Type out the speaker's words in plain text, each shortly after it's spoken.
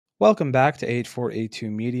Welcome back to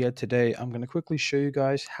 8482 Media. Today, I'm going to quickly show you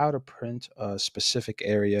guys how to print specific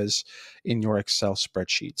areas in your Excel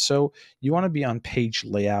spreadsheet. So you want to be on page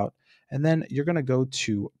layout, and then you're going to go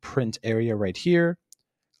to print area right here,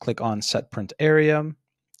 click on set print area,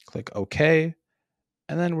 click OK,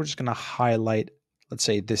 and then we're just going to highlight, let's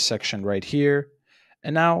say, this section right here.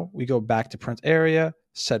 And now we go back to print area,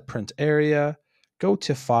 set print area, go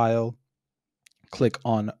to file, click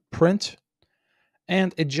on print,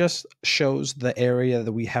 and it just shows the area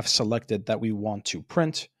that we have selected that we want to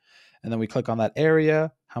print. And then we click on that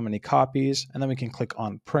area, how many copies, and then we can click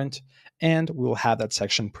on print, and we will have that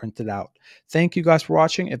section printed out. Thank you guys for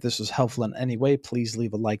watching. If this was helpful in any way, please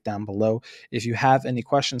leave a like down below. If you have any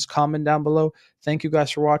questions, comment down below. Thank you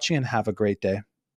guys for watching and have a great day.